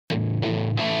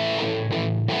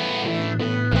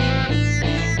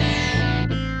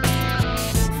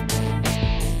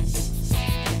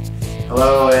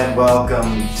Hello and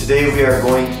welcome. Today we are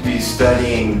going to be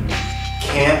studying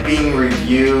Camping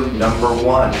Review number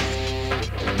 1.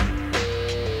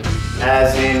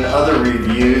 As in other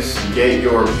reviews, get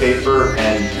your paper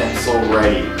and pencil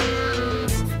ready.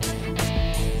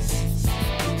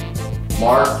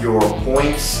 Mark your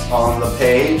points on the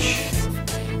page.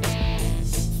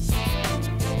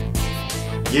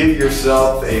 Give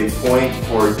yourself a point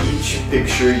for each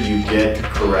picture you get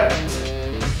correct.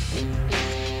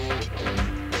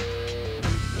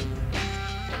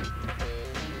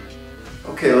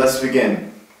 Okay, let's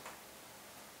begin.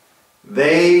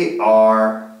 They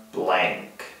are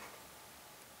blank.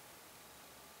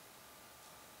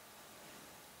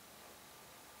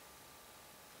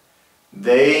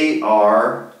 They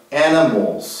are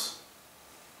animals.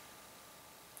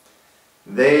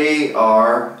 They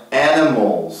are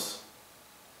animals.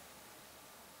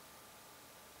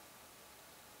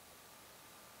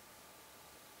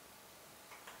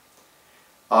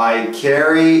 I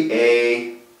carry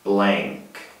a blank.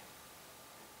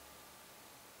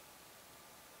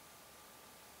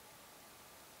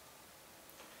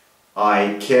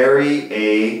 I carry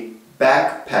a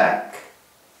backpack.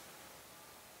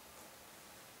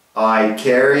 I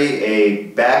carry a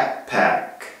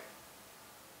backpack.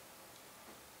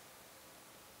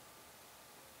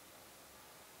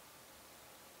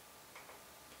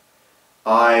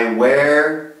 I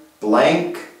wear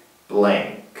blank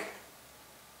blank.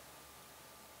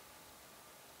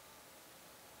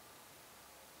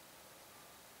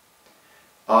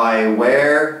 I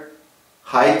wear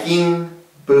hiking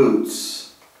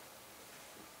boots.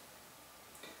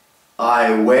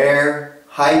 I wear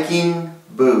hiking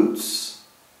boots.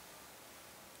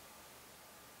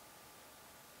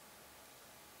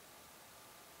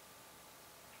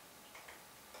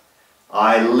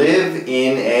 I live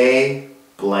in a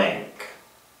blank.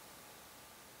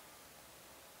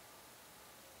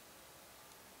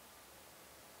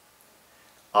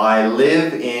 I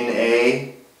live in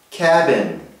a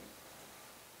cabin.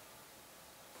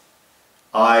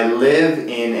 I live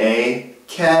in a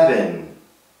cabin.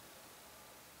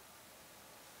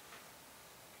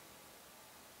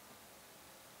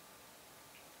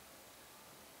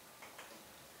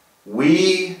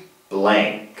 We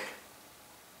blank.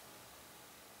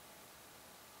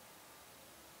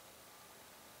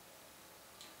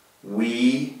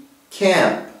 We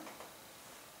camp.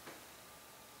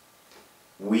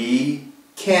 We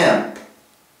camp.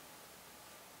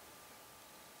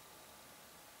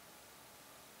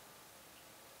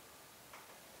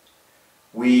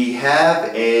 We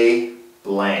have a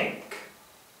blank.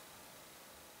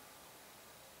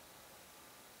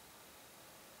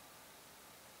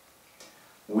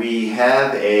 We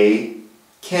have a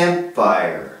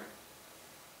campfire.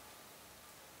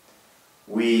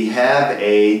 We have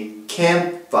a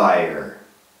campfire.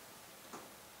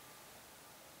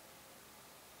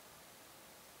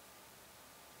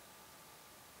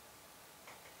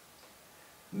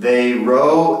 They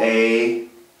row a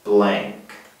blank.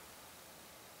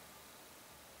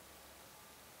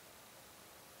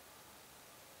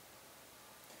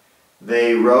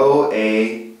 They row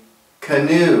a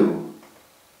canoe.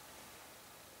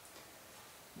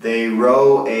 They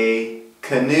row a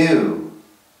canoe.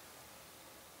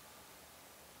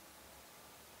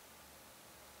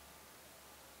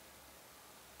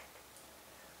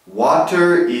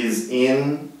 Water is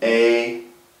in a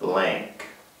blank.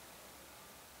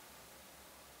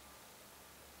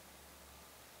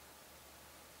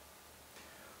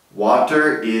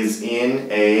 Water is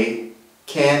in a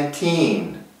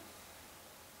canteen.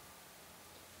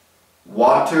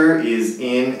 Water is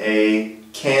in a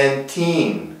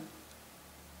canteen.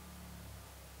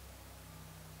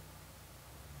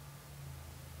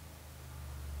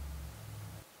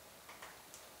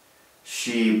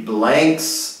 She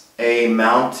blanks a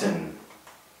mountain.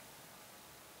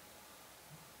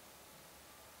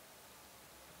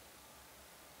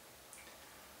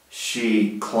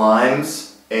 She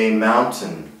climbs a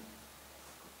mountain.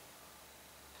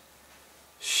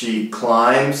 She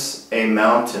climbs a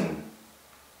mountain.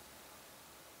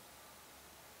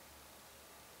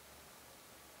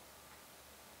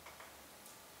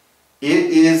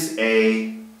 It is a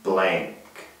blank.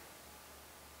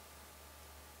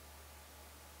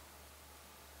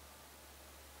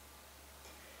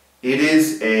 It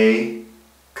is a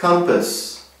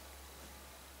compass.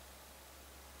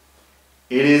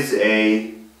 It is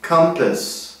a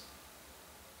compass.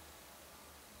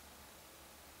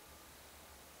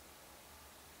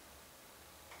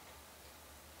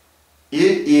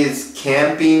 It is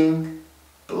camping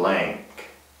blank.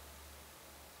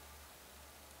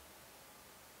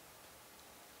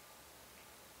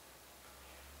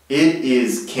 It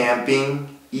is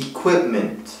camping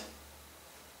equipment.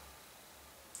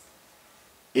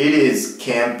 It is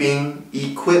camping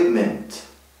equipment.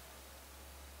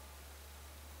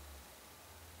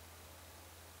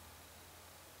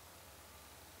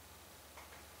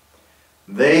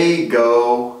 They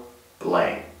go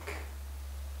blank.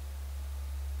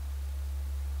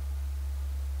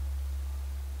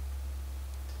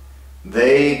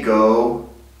 They go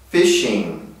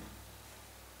fishing.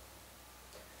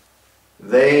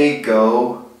 They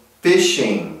go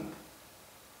fishing.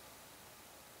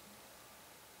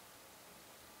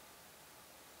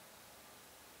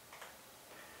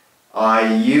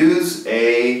 I use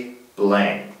a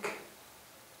blank.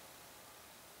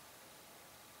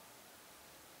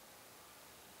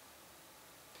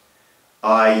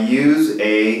 I use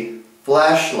a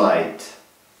flashlight.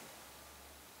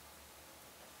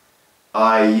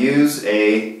 I use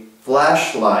a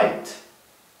flashlight.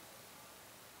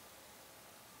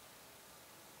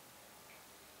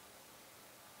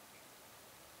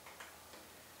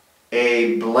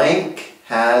 A blank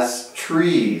has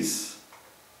trees.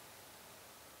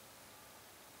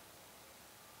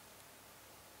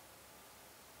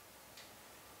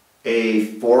 A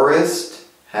forest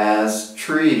has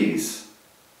trees.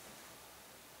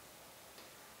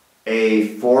 A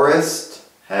forest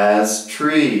has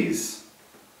trees.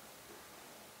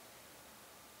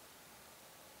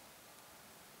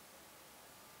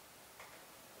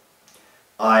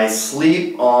 I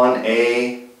sleep on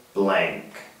a blank.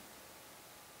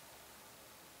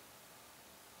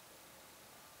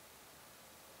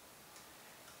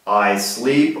 I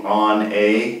sleep on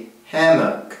a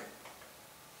hammock.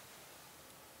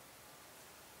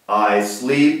 I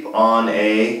sleep on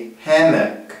a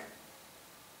hammock.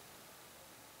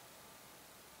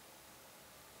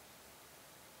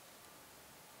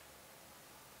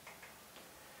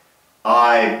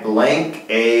 I blank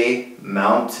a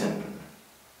mountain.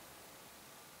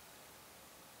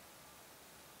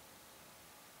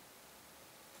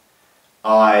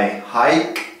 I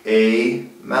hike a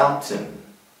mountain.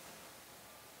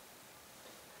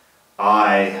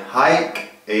 I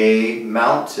hike a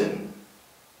mountain.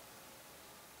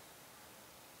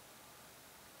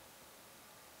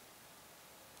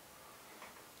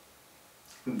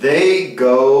 They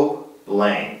go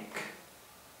blank.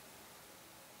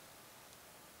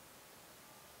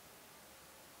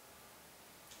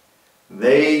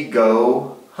 They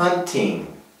go hunting.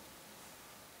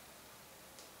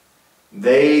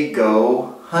 They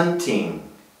go hunting.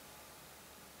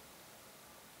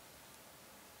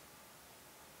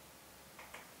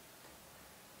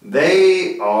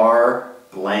 They are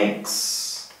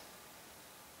blanks.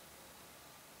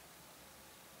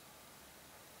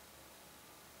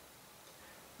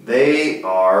 They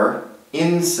are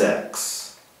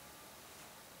insects.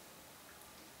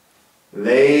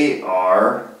 They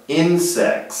are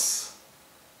insects.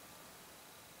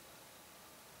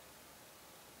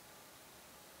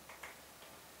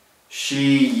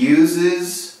 She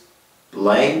uses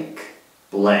blank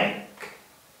blank.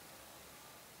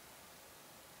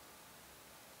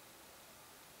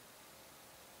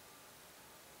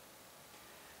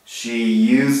 She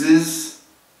uses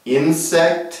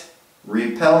insect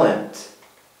repellent.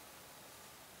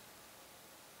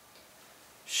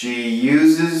 She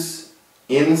uses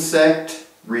insect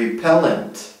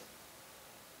repellent.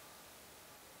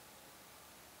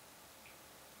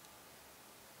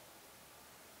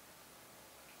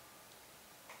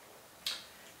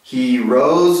 He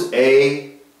rows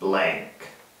a blank.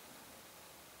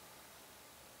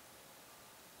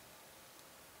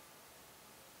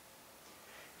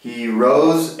 He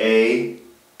rows a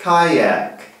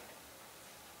kayak.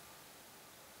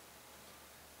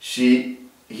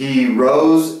 He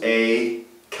rows a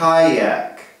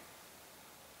kayak.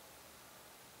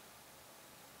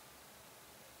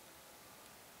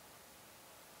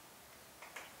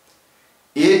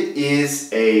 It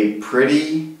is a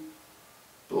pretty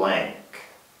blank.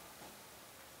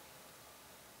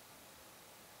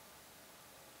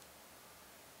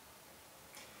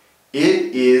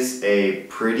 It is a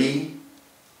pretty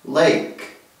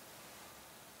lake.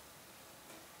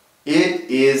 It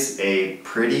is a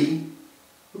pretty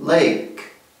lake.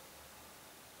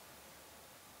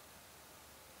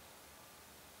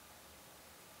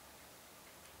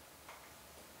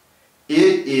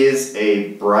 It is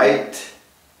a bright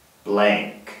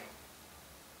blank.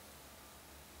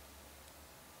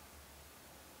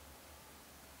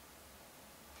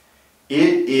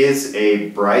 It is a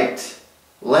bright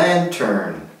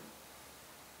lantern.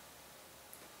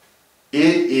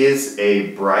 It is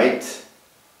a bright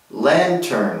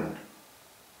lantern.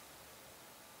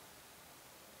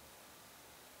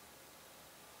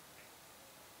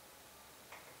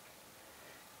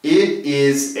 It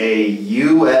is a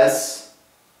U.S.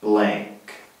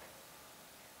 blank.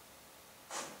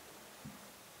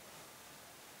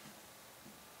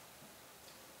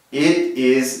 It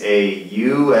is a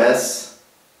U.S.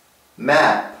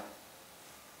 map.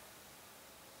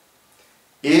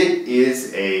 It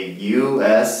is a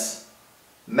U.S.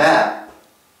 map.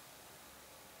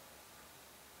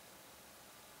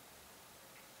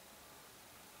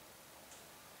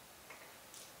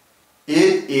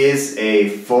 It is a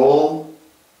full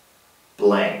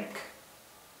blank.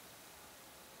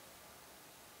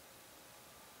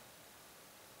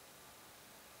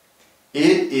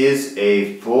 It is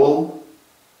a full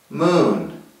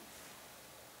moon.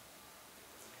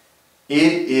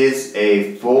 It is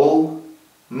a full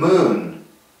moon.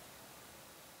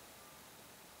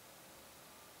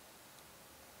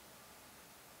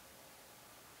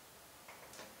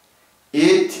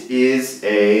 It is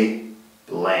a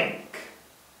blank.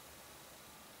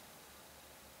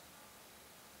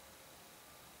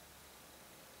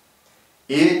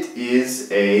 It is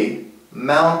a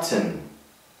mountain.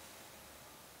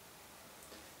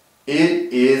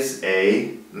 It is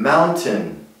a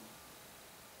mountain.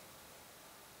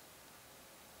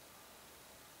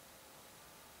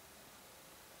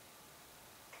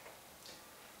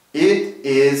 It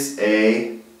is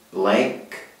a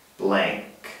blank blank.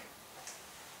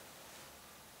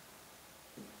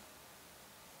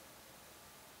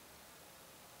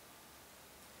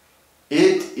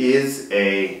 It is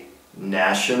a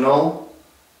national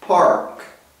park.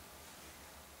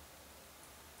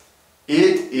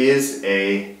 It is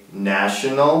a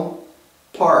national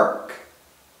park.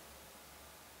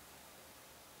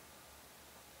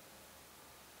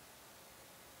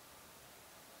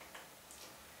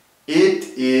 It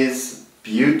is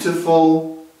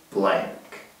beautiful blank.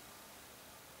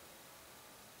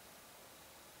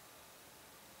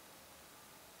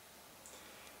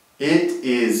 It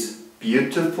is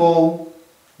beautiful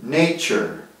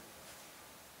nature.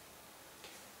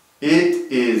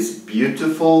 It is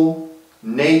beautiful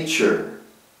nature.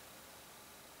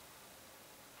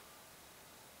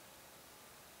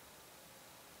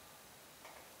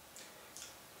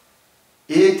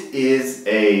 It is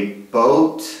a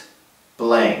boat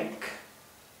blank.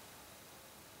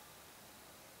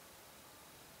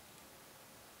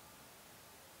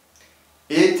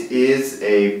 It is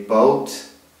a boat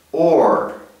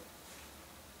oar.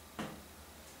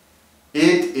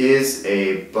 It is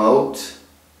a boat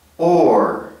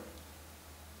oar.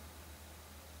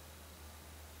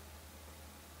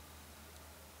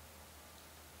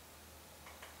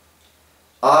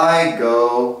 I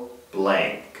go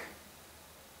blank.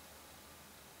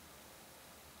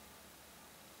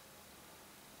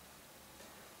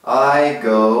 I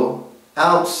go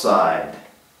outside.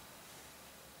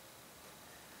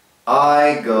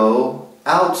 I go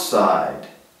outside.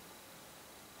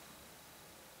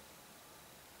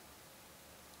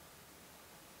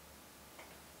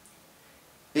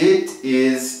 It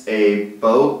is a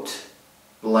boat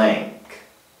blank.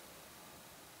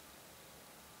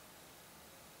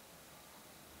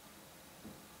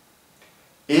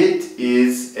 It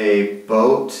is a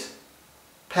boat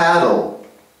paddle.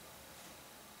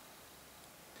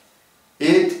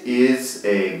 It is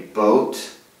a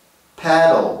boat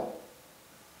paddle.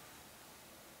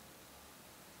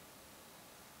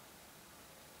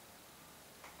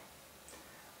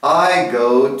 I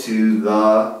go to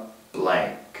the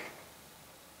blank.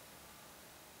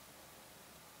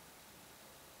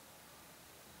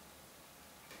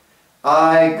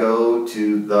 I go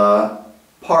to the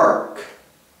park.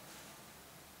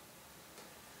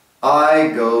 I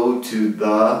go to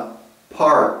the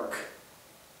park.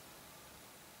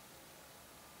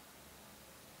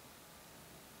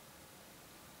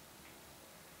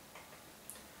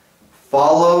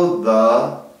 Follow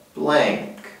the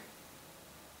blank.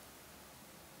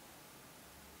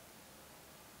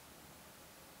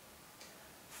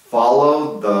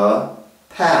 Follow the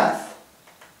path.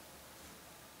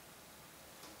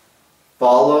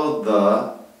 Follow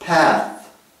the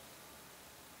path.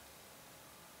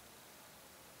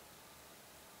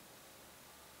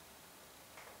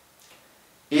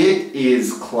 It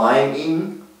is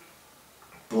climbing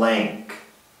blank.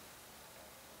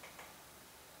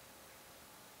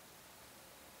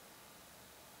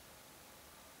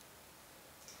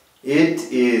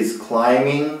 It is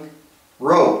climbing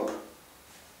rope.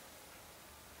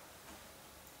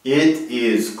 It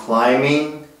is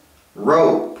climbing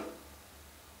rope.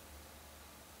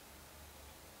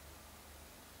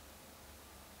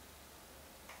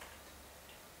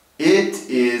 It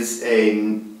is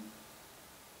a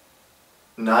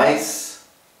nice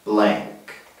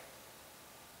blank.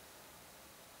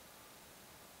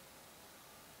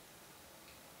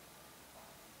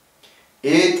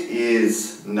 It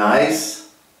is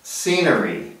nice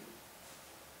scenery.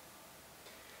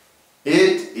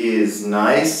 It is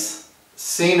nice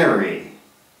scenery.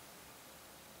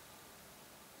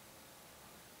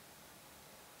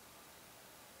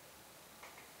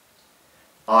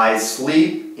 I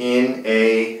sleep in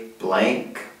a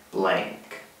blank blank.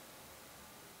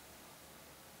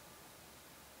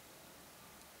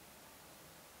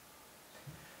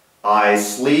 I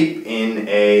sleep in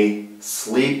a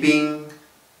sleeping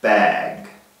bag.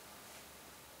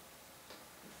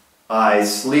 I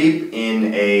sleep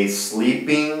in a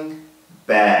sleeping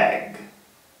bag.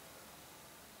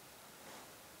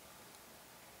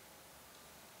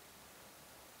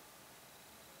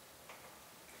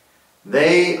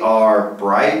 They are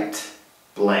bright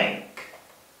blank.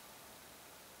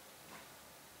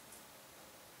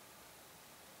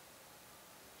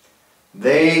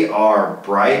 They are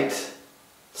bright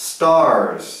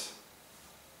stars.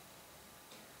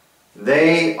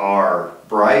 They are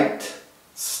bright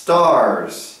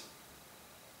stars.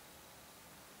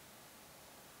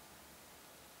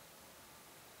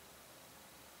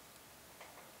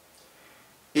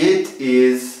 It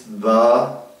is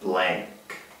the blank.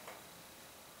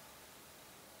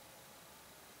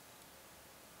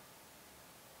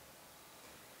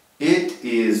 It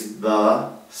is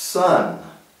the sun.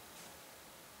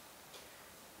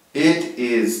 It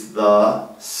is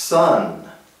the sun.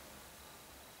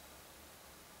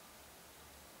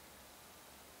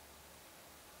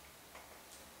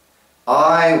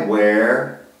 I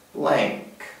wear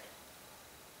blank.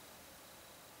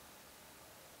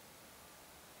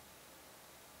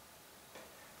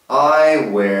 I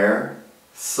wear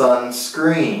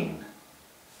sunscreen.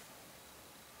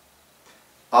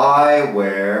 I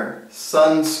wear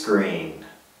sunscreen.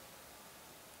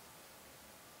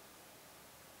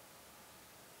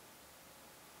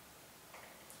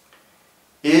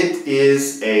 It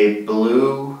is a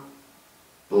blue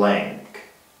blank.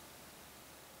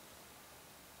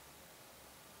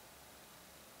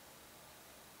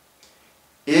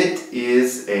 It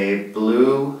is a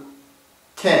blue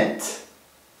tent.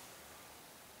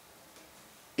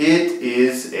 It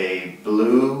is a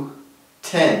blue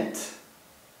tent.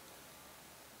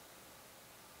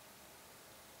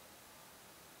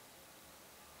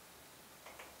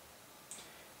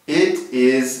 It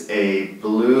is a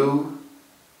blue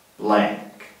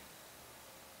blank.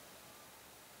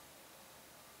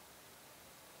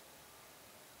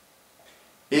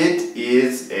 It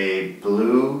is a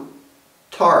blue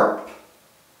tarp.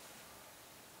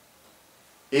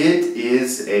 It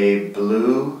is a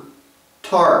blue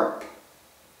tarp.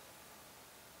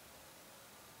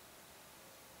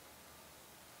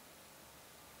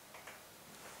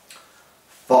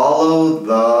 Follow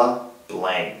the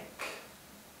blank.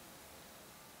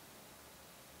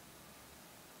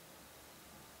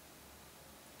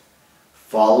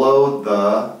 Follow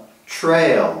the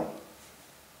trail.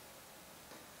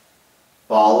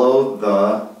 Follow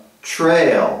the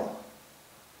trail.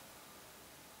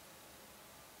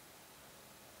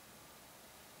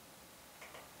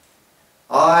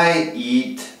 I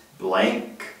eat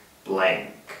blank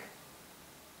blank.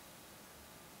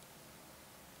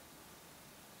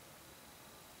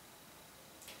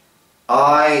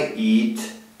 I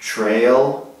eat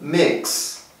trail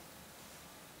mix.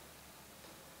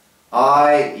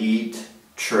 I eat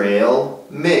trail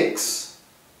mix.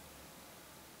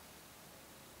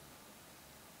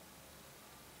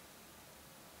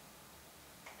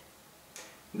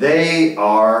 They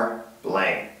are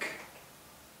blank.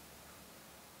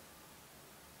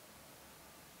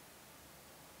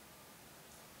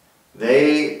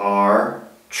 They are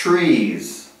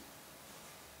trees.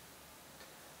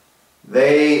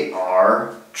 They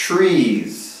are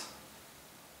trees.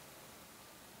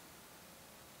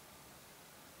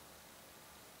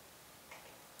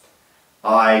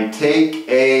 I take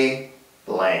a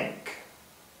blank.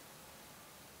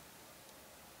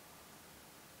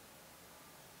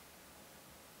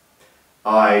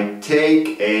 I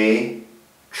take a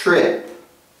trip.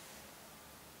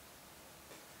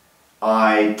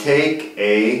 I take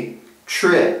a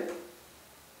trip.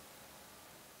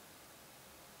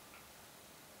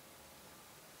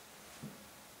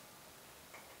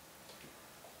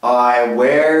 I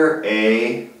wear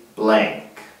a blank.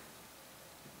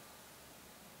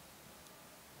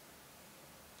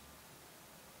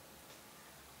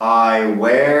 I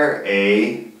wear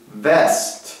a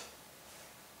vest.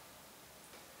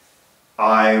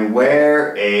 I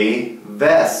wear a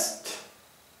vest.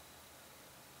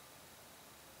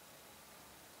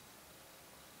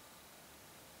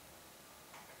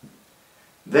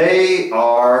 They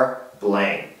are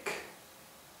blank.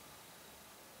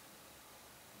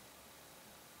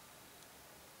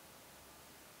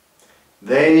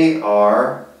 They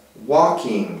are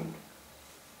walking.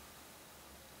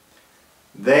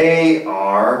 They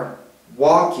are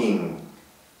walking.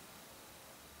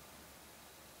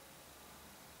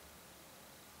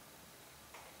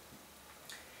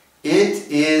 It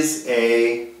is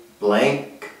a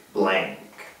blank blank.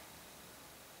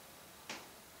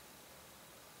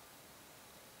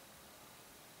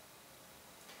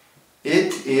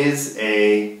 It is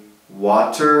a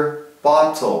water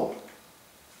bottle.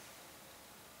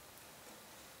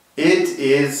 It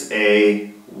is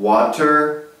a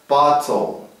water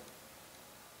bottle.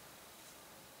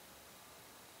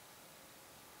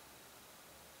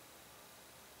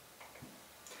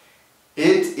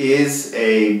 It is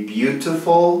a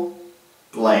beautiful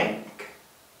blank.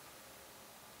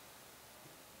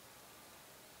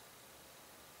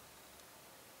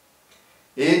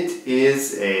 It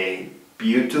is a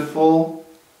beautiful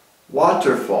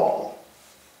waterfall.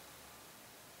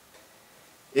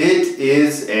 It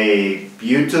is a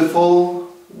beautiful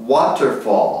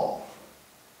waterfall.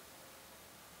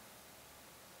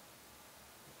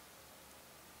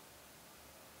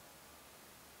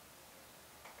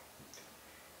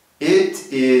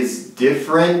 It is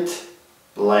different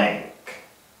blank.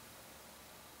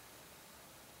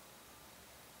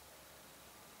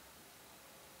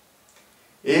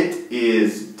 It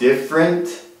is different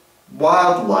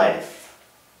wildlife.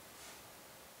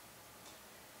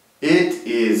 It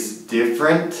is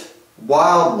different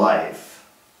wildlife.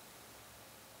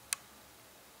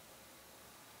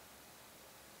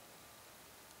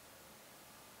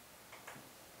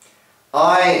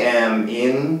 I am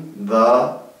in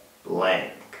the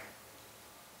blank.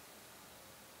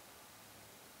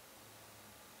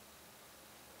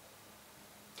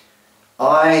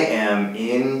 I am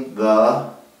in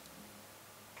the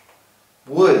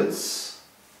woods.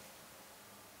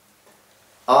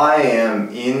 I am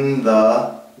in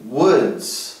the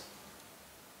woods.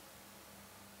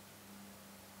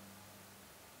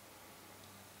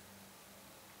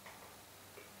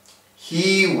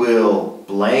 He will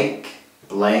blank,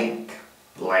 blank,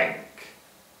 blank.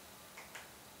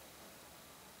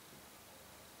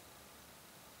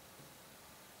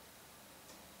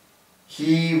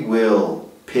 He will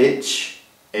pitch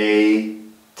a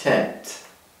tent.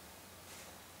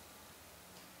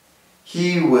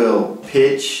 He will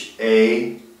pitch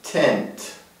a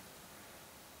tent.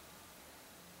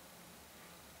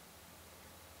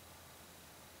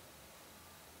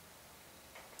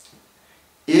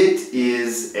 It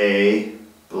is a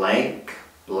blank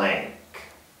blank.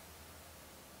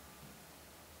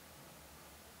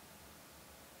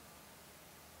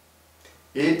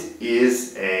 It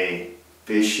is a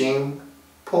fishing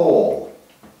pole.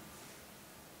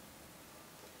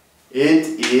 It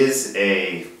is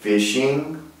a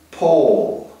fishing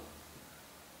pole.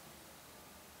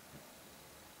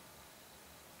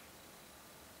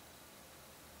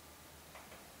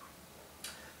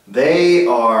 They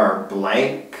are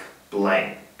blank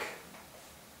blank.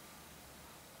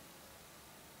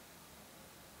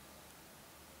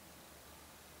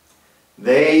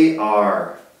 They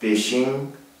are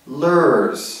fishing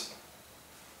lures.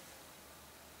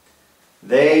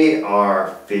 They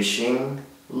are fishing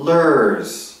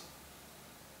lures.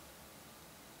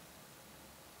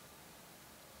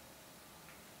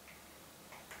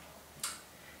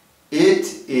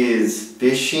 It is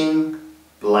fishing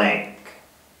blank.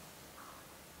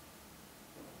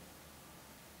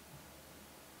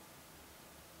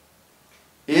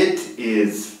 It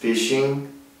is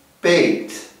fishing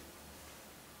bait.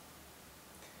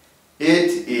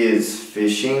 It is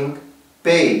fishing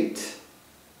bait.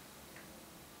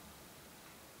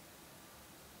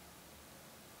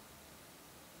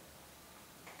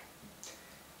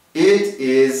 It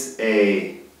is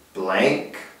a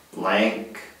blank,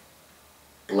 blank,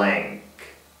 blank.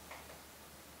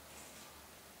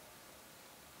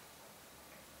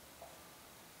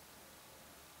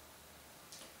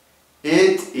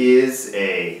 It is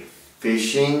a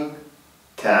fishing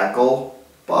tackle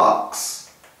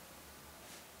box.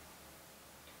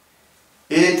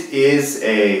 It is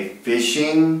a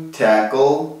fishing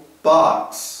tackle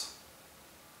box.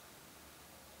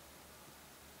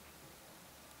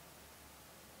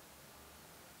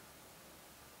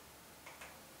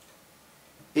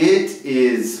 It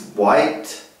is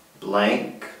white,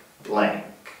 blank, blank.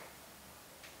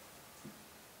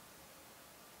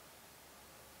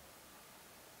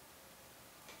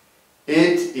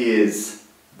 It is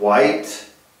white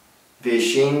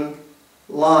fishing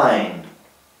line.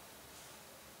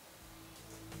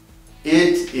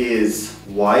 It is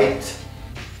white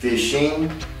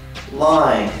fishing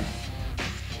line.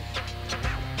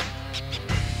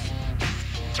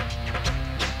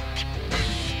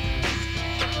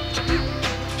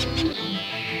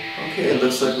 Okay, it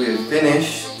looks like we have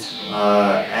finished.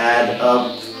 Add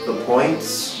up the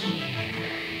points.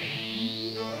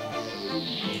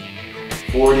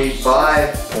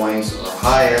 45 points or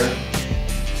higher,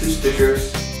 2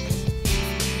 stickers.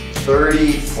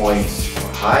 30 points or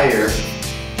higher,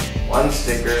 1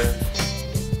 sticker.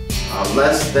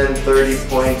 Less than 30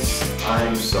 points,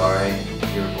 I'm sorry,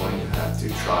 you're going to have to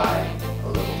try a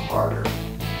little harder.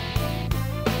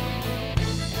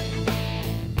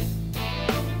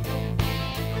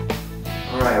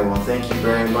 Alright, well thank you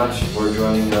very much for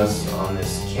joining us on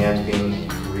this camping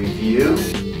review.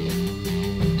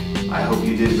 I hope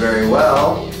you did very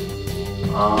well.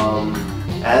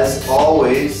 As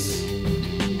always,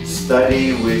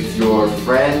 study with your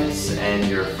friends and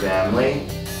your family.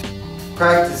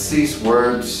 Practice these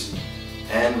words,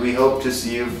 and we hope to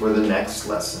see you for the next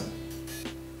lesson.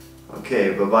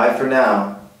 Okay, bye-bye for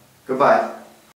now. Goodbye.